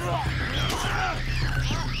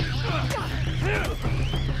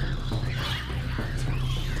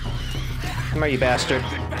 Come here, you bastard.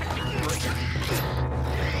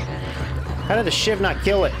 How did the shiv not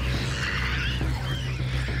kill it?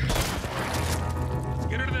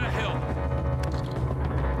 Get her to the hill.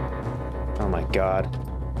 Oh my god.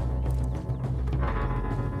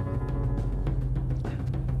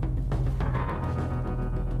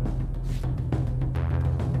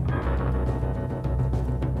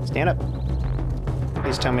 Stand up.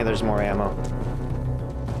 Please tell me there's more ammo.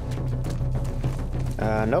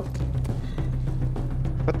 Nope.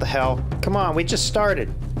 What the hell? Come on, we just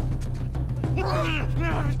started.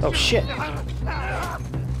 Oh shit. All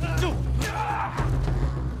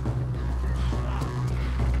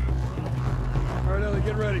right, Ellie,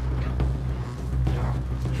 get ready.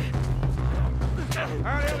 All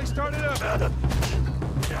right, Ellie, start it up.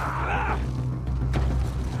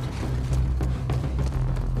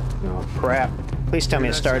 Oh crap. Please tell me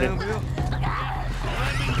it started. Hear it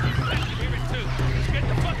too. Just get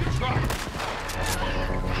the fucking truck.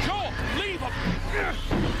 Joel, leave him.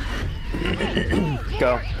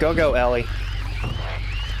 Go. Go, go, Ellie.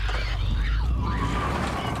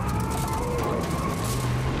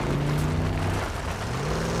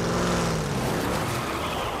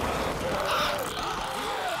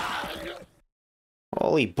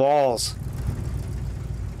 Holy balls.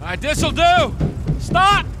 All right, this'll do.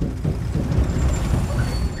 Stop.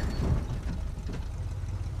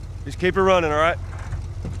 Just keep her running, all right?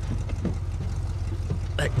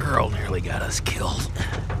 That girl nearly got us killed.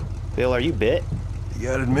 Bill, are you bit? You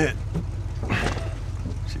gotta admit,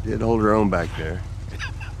 she did hold her own back there.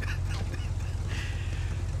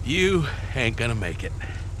 You ain't gonna make it.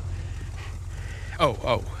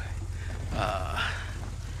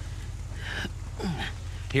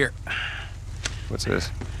 Here. What's this?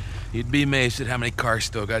 You'd be amazed at how many cars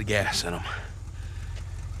still got gas in them.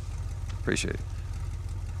 Appreciate it.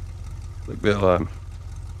 Look, Bill,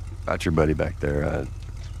 about your buddy back there,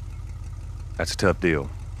 that's a tough deal.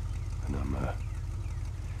 And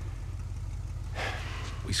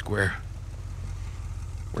We square.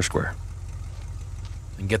 we're square.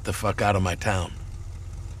 And get the fuck out of my town.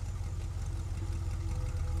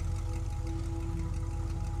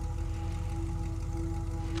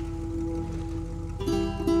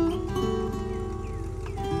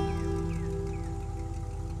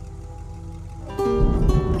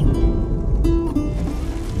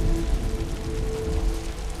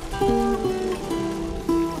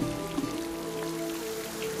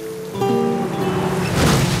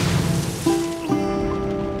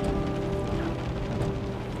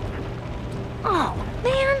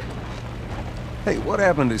 Hey, what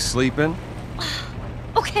happened to sleeping?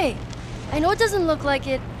 Okay, I know it doesn't look like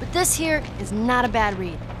it, but this here is not a bad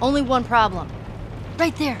read. Only one problem.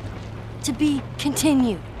 Right there. To be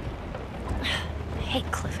continued. I hate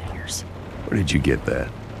cliffhangers. Where did you get that?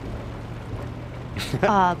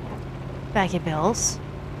 Back at Bill's.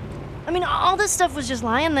 I mean, all this stuff was just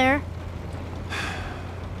lying there.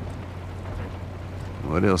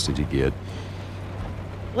 What else did you get?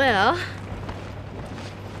 Well...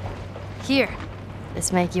 Here.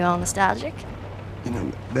 This make you all nostalgic? You know,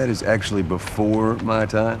 that is actually before my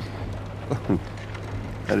time.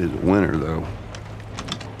 That is winter, though.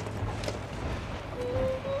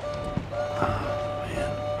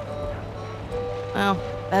 Well,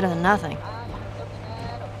 better than nothing.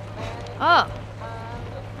 Oh.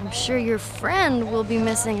 I'm sure your friend will be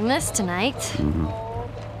missing this tonight. Mm-hmm.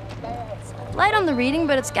 It's light on the reading,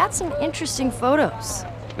 but it's got some interesting photos.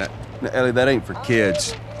 Now, Ellie, that ain't for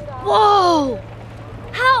kids. Whoa!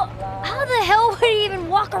 How the hell would he even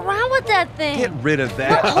walk around with that thing? Get rid of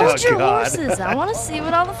that. Well, hold your God. horses. I want to see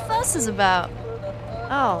what all the fuss is about.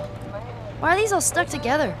 Oh. Why are these all stuck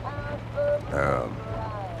together? I'm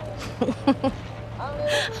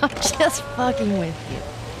just fucking with you.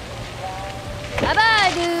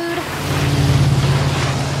 Bye-bye, dude.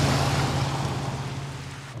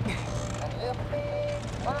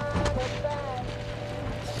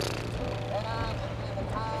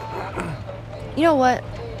 You know what?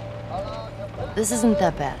 This isn't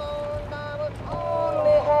that bad.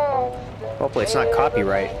 Hopefully it's not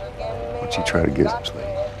copyright. Why don't you try to get some sleep?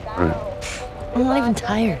 All right. I'm not even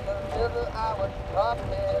tired.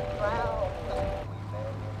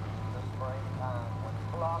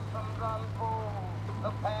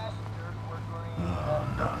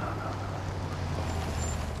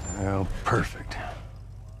 Well, perfect.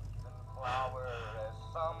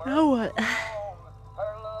 Now what?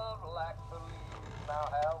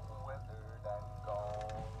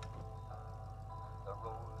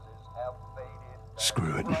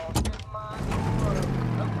 Screw it.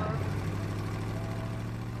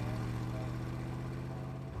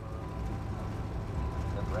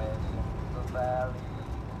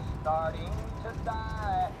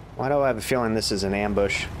 Why do I have a feeling this is an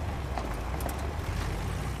ambush?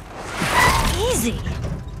 Easy.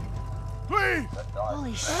 Please!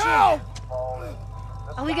 Holy shit. Are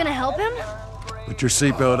we gonna help him? Put your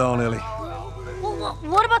seatbelt on, Ellie. Well,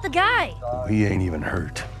 what about the guy? He ain't even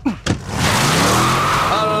hurt.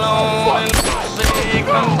 Alone and sick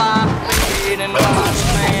and by feet and by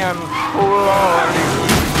stand. Oh Lord, if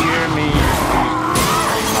you hear me,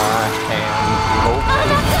 take my hand.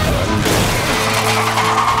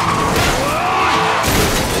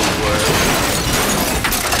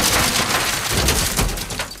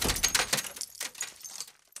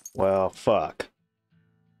 Well, fuck.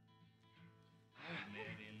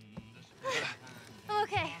 I'm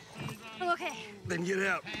okay. I'm okay. Then get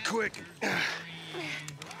out, quick.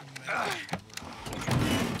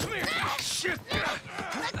 Come here. Shit.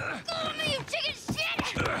 Let go of me, you chicken shit!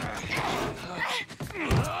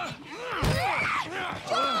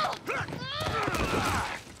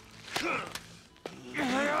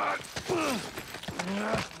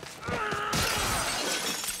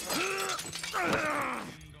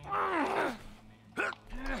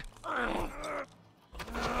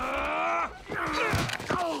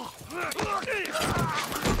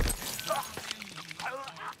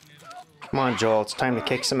 Come on, Joel. It's time to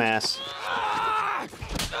kick some ass. I'll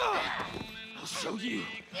show you.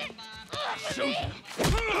 I'll show you.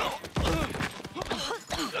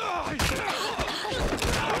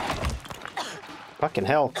 Fucking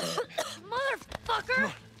hell.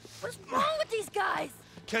 Motherfucker! What's wrong with these guys?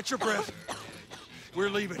 Catch your breath. We're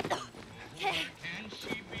leaving. Okay.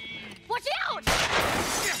 Watch out!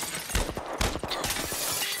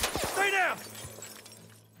 Stay down.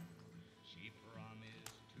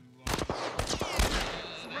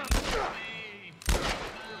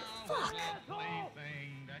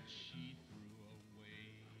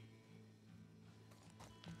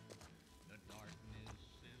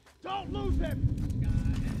 Don't lose him!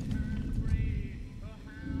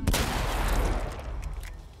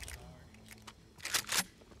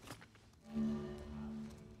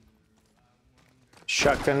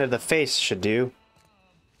 Shotgun to the face should do.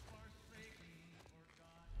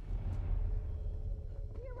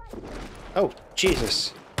 Oh,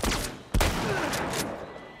 Jesus.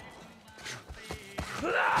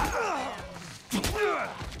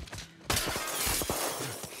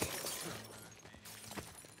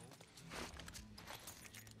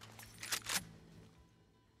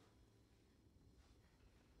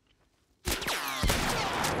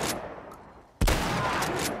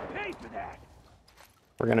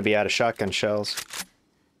 We're gonna be out of shotgun shells.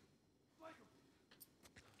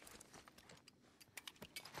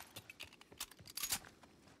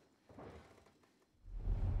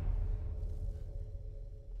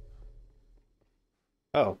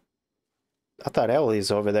 Oh. I thought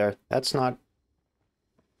Ellie's over there. That's not...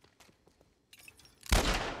 I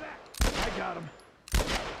got him.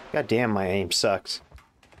 God damn, my aim sucks.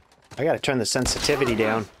 I gotta turn the sensitivity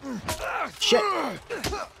down. Shit!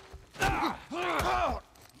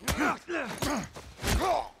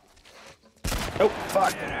 Oh,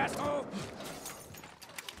 fuck.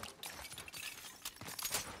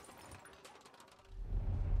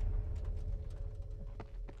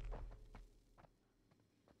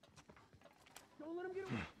 Don't let him get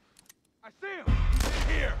away. I see him. He's in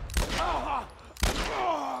here.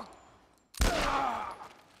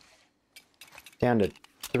 Down to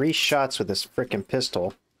 3 shots with this frickin'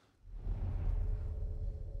 pistol.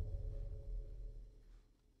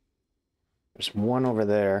 There's one over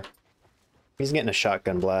there. He's getting a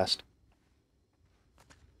shotgun blast.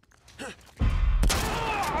 Okay,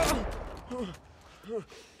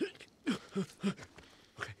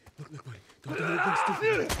 look, buddy. Don't do anything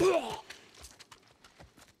stupid.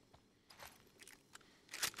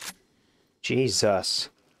 Jesus.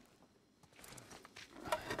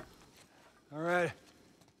 All right.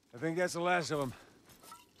 I think that's the last of them.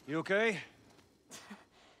 You okay?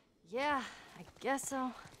 Yeah, I guess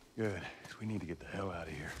so. Good. 'Cause we need to get the hell out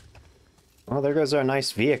of here. Well, there goes our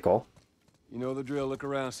nice vehicle. You know the drill. Look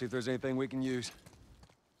around, see if there's anything we can use.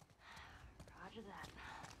 Roger that.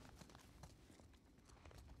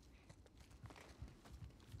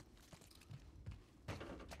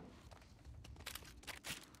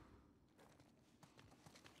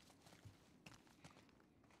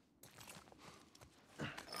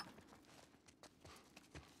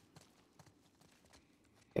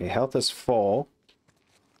 Okay, health is full.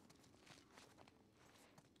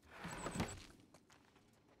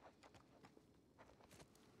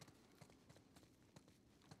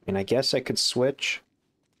 And I guess I could switch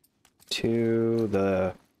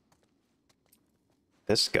to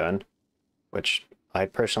this gun, which I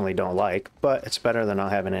personally don't like, but it's better than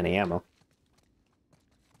not having any ammo.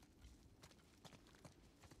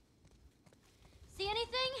 See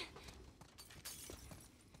anything?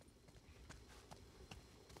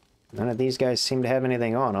 None of these guys seem to have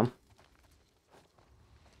anything on them.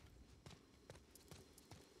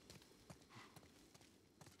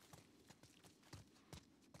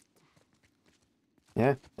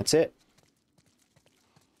 Yeah, that's it.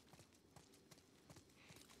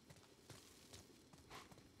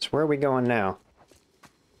 So where are we going now?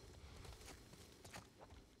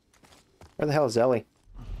 Where the hell is Ellie?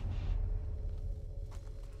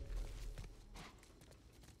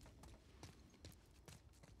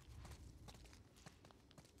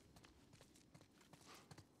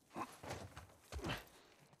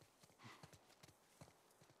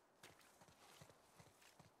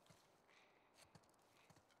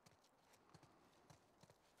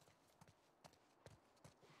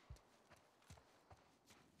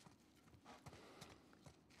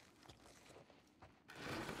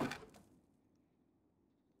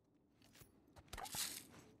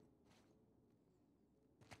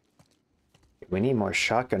 We need more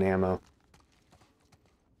shotgun ammo.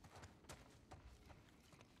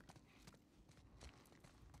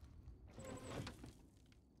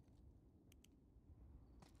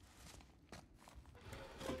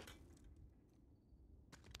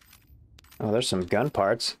 Oh, there's some gun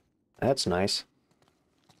parts. That's nice.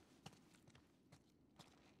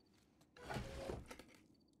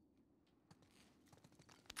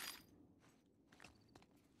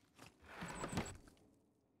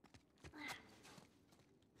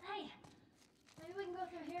 Hey, maybe we can go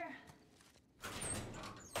through here.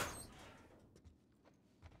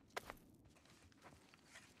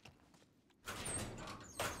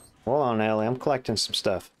 Hold on, Ellie. I'm collecting some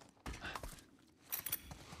stuff.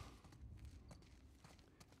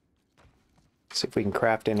 See if we can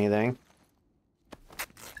craft anything.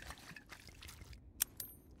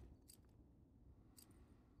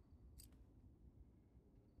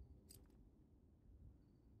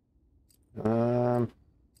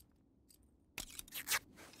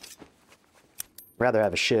 Rather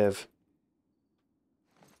have a shiv.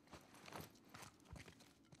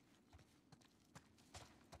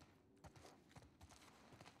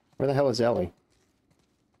 Where the hell is Ellie?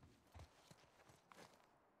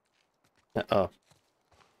 Uh-oh.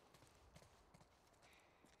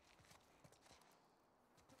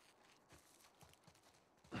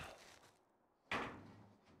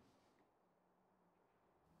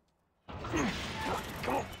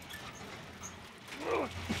 Come on.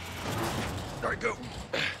 All right, go.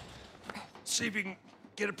 See if you can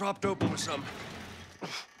get it propped open with something.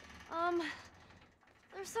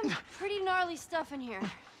 There's some pretty gnarly stuff in here.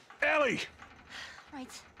 Ellie!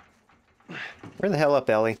 Right. Where the hell up,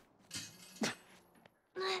 Ellie?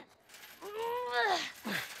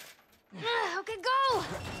 Okay, go!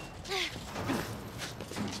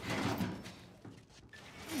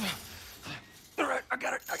 All right, I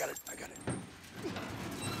got it. I got it.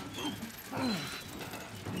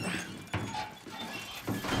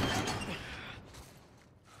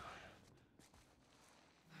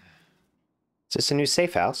 Is this a new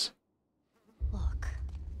safe house? Look.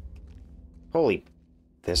 Holy...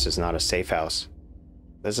 This is not a safe house.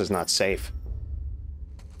 This is not safe.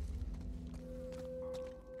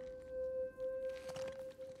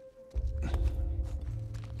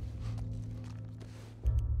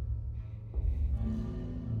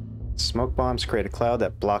 Smoke bombs create a cloud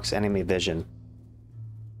that blocks enemy vision.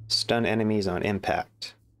 Stun enemies on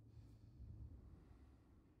impact.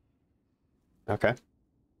 Okay.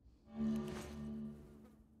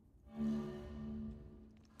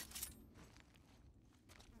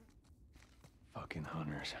 Fucking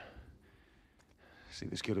hunters. See,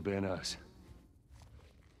 this could have been us.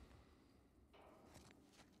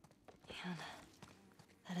 Man,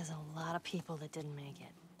 that is a lot of people that didn't make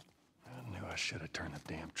it. I knew I should have turned the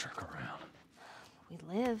damn truck around. We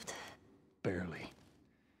lived. Barely.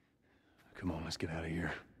 Come on, let's get out of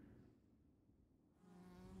here.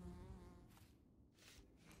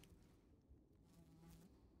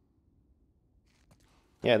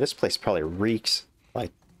 Yeah, this place probably reeks.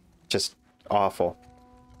 Like, just awful.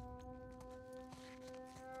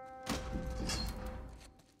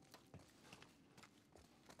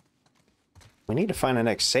 We need to find the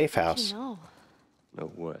next safe house. You know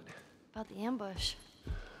Know what? about the ambush.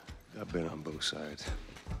 I've been on both sides.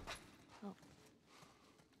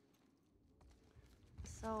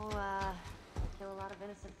 So, kill a lot of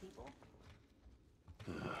innocent people?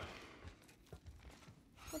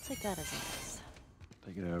 We'll take that as a yes.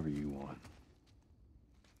 Take it however you want.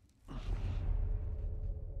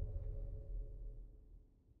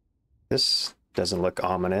 This doesn't look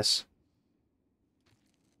ominous.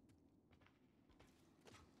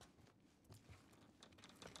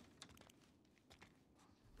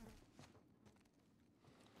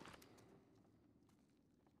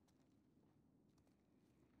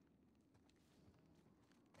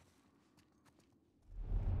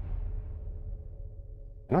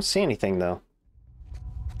 I don't see anything, though.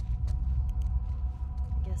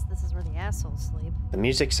 I guess this is where the assholes sleep. The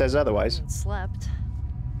music says otherwise. And slept.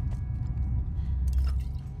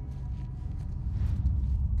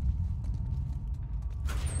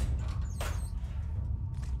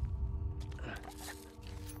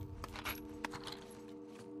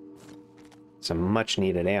 Some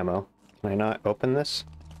much-needed ammo. Can I not open this?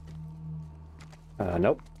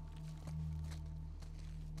 Nope.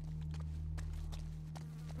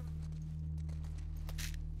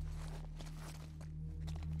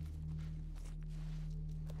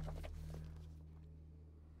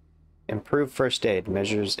 Improved first aid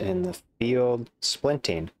measures in the field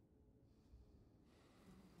splinting.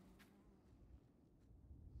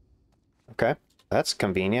 Okay, that's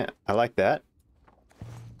convenient. I like that.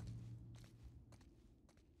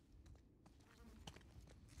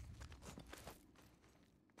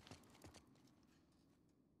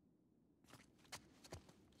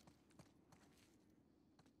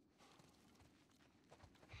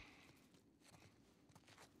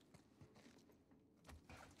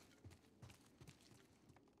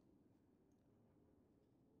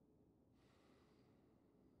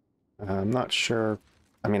 I'm not sure.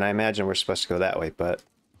 I mean, I imagine we're supposed to go that way, but...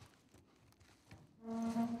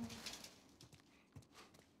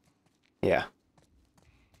 Yeah.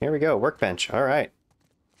 Here we go, workbench. All right.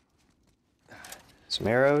 Some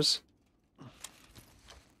arrows.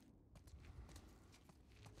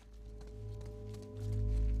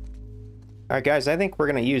 All right, guys, I think we're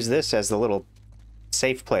going to use this as the little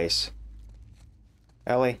safe place.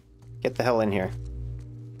 Ellie, get the hell in here.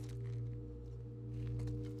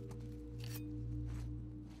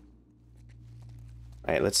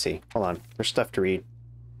 All right, let's see. Hold on. There's stuff to read.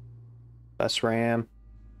 Bus ram.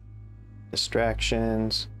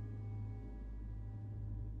 Distractions.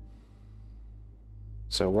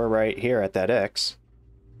 So we're right here at that X.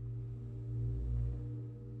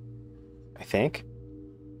 I think.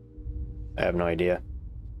 I have no idea.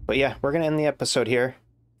 But yeah, we're going to end the episode here.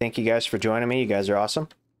 Thank you guys for joining me. You guys are awesome.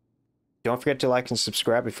 Don't forget to like and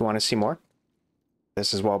subscribe if you want to see more.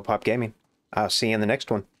 This is Wild Pop Gaming. I'll see you in the next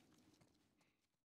one.